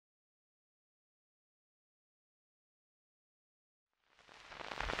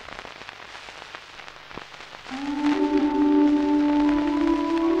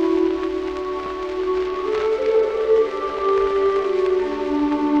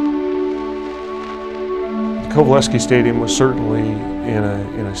Coveleski Stadium was certainly in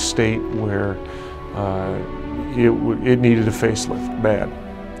a state where it needed a facelift bad.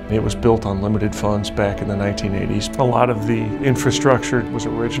 It was built on limited funds back in the 1980s. A lot of the infrastructure was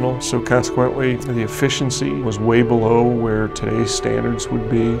original, so consequently the efficiency was way below where today's standards would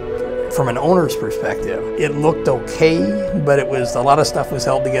be. From an owner's perspective, it looked okay, but a lot of stuff was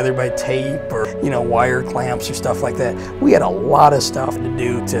held together by tape or, wire clamps or stuff like that. We had a lot of stuff to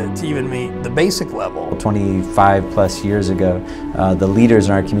do to even meet the basic level. 25 plus years ago, the leaders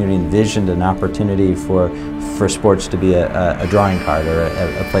in our community envisioned an opportunity for sports to be a drawing card or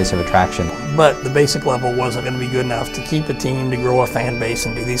a place of attraction. But the basic level wasn't going to be good enough to keep a team, to grow a fan base,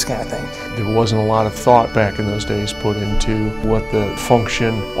 and do these kind of things. There wasn't a lot of thought back in those days put into what the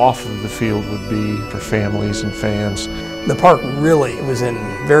function off of the field would be for families and fans. The park really was in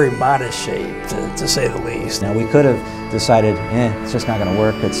very modest shape, to say the least. Now we could have decided, it's just not going to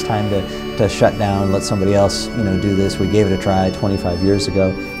work. It's time to shut down, let somebody else, do this. We gave it a try 25 years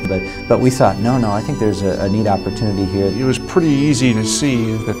ago, but we thought, no, I think there's a neat opportunity here. It was pretty easy to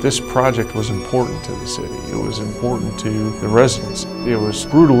see that this project was important to the city. It was important to the residents. It was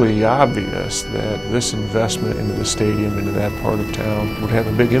brutally obvious that this investment into the stadium, into that part of town, would have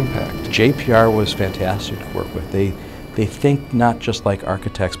a big impact. JPR was fantastic to work with. They think not just like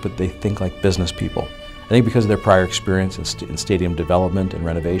architects, but they think like business people. I think because of their prior experience in stadium development and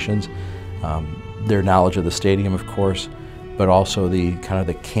renovations, their knowledge of the stadium, of course, but also the kind of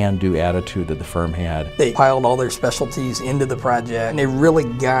the can-do attitude that the firm had. They piled all their specialties into the project, and they really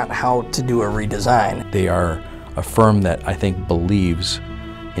got how to do a redesign. They are a firm that I think believes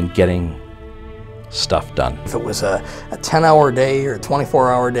in getting stuff done. If it was a 10-hour day or a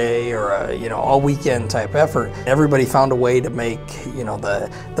 24-hour day or a all weekend type effort, everybody found a way to make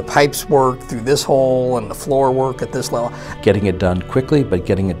the pipes work through this hole and the floor work at this level. Getting it done quickly, but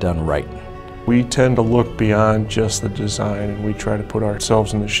getting it done right. We tend to look beyond just the design, and we try to put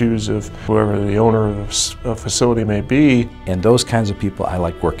ourselves in the shoes of whoever the owner of a facility may be. And those kinds of people I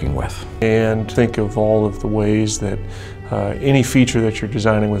like working with. And think of all of the ways that any feature that you're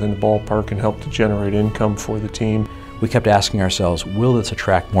designing within the ballpark can help to generate income for the team. We kept asking ourselves, will this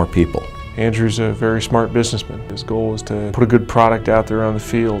attract more people? Andrew's a very smart businessman. His goal is to put a good product out there on the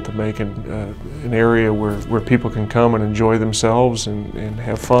field, to make an area where people can come and enjoy themselves and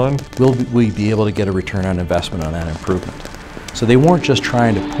have fun. Will we be able to get a return on investment on that improvement? So they weren't just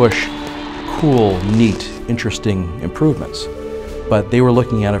trying to push cool, neat, interesting improvements, but they were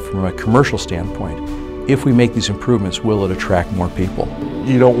looking at it from a commercial standpoint. If we make these improvements, will it attract more people?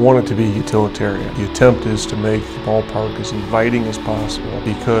 You don't want it to be utilitarian. The attempt is to make the ballpark as inviting as possible,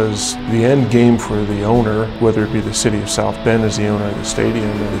 because the end game for the owner, whether it be the city of South Bend as the owner of the stadium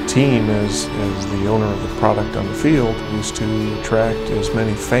or the team as the owner of the product on the field, is to attract as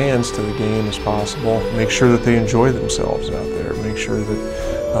many fans to the game as possible, make sure that they enjoy themselves out there, make sure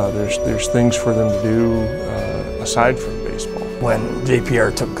that there's things for them to do aside from baseball. When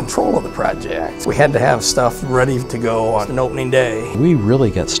JPR took control of the project, we had to have stuff ready to go on an opening day. We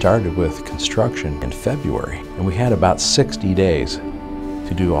really got started with construction in February, and we had about 60 days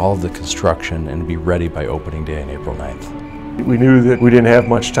to do all of the construction and be ready by opening day on April 9th. We knew that we didn't have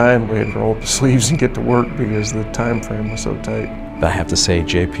much time. We had to roll up the sleeves and get to work because the time frame was so tight. But I have to say,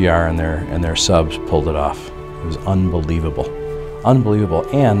 JPR and their subs pulled it off. It was unbelievable. Unbelievable,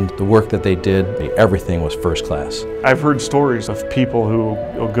 and the work that they did, everything was first class. I've heard stories of people who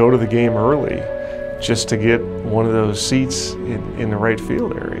will go to the game early just to get one of those seats in the right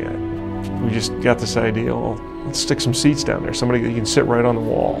field area. We just got this idea, let's stick some seats down there, somebody that can sit right on the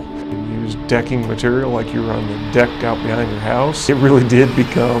wall. And use decking material like you were on the deck out behind your house. It really did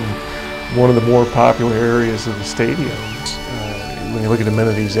become one of the more popular areas of the stadium. When you look at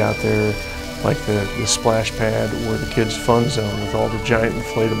amenities out there, like the splash pad or the kids' fun zone with all the giant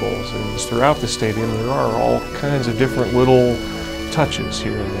inflatables. And throughout the stadium there are all kinds of different little touches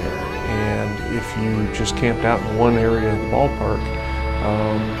here and there. And if you just camped out in one area of the ballpark,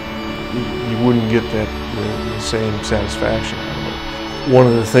 you wouldn't get the same satisfaction out of it. One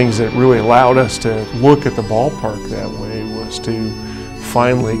of the things that really allowed us to look at the ballpark that way was to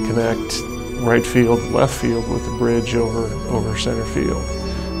finally connect right field, left field with the bridge over center field.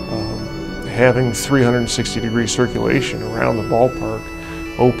 Having 360-degree circulation around the ballpark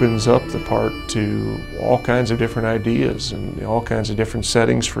opens up the park to all kinds of different ideas and all kinds of different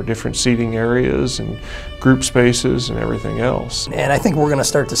settings for different seating areas and group spaces and everything else. And I think we're going to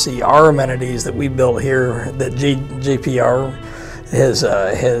start to see our amenities that we built here that JPR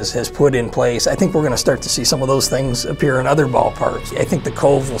has put in place. I think we're going to start to see some of those things appear in other ballparks. I think the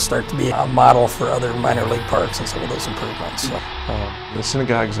Cove will start to be a model for other minor league parks and some of those improvements. So. The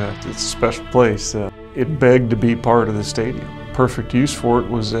synagogue's it's a special place. It begged to be part of the stadium. Perfect use for it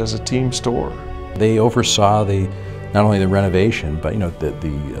was as a team store. They oversaw not only the renovation, but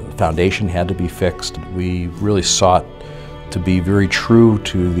the foundation had to be fixed. We really sought to be very true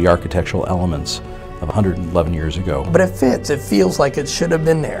to the architectural elements of 111 years ago. But it fits. It feels like it should have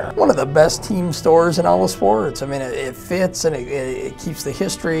been there. One of the best team stores in all of sports. I mean, it fits and it keeps the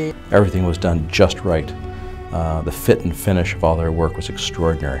history. Everything was done just right. The fit and finish of all their work was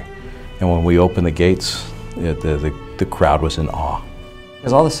extraordinary. And when we opened the gates, the crowd was in awe.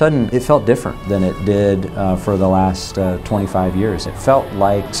 Because all of a sudden, it felt different than it did for the last 25 years. It felt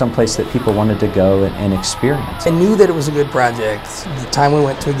like someplace that people wanted to go and experience. I knew that it was a good project. The time we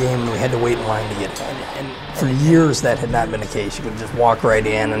went to a game, we had to wait in line to get in. And for years, that had not been the case. You could just walk right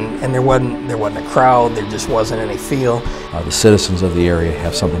in, and there wasn't a crowd. There just wasn't any feel. The citizens of the area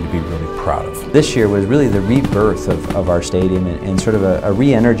have something to be really proud of. This year was really the rebirth of our stadium and sort of a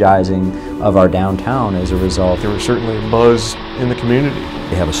re-energizing of our downtown as a result. There was certainly a buzz in the community.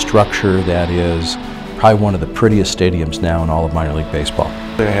 They have a structure that is probably one of the prettiest stadiums now in all of minor league baseball.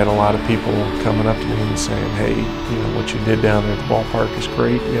 They had a lot of people coming up to me and saying, hey, what you did down there at the ballpark is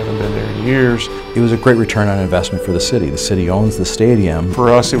great. You haven't been there in years. It was a great return on investment for the city. The city owns the stadium. For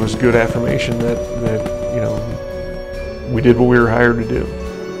us, it was good affirmation that we did what we were hired to do.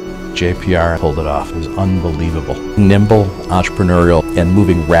 JPR pulled it off. It was unbelievable. Nimble, entrepreneurial, and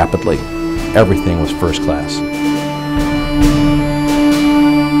moving rapidly. Everything was first class.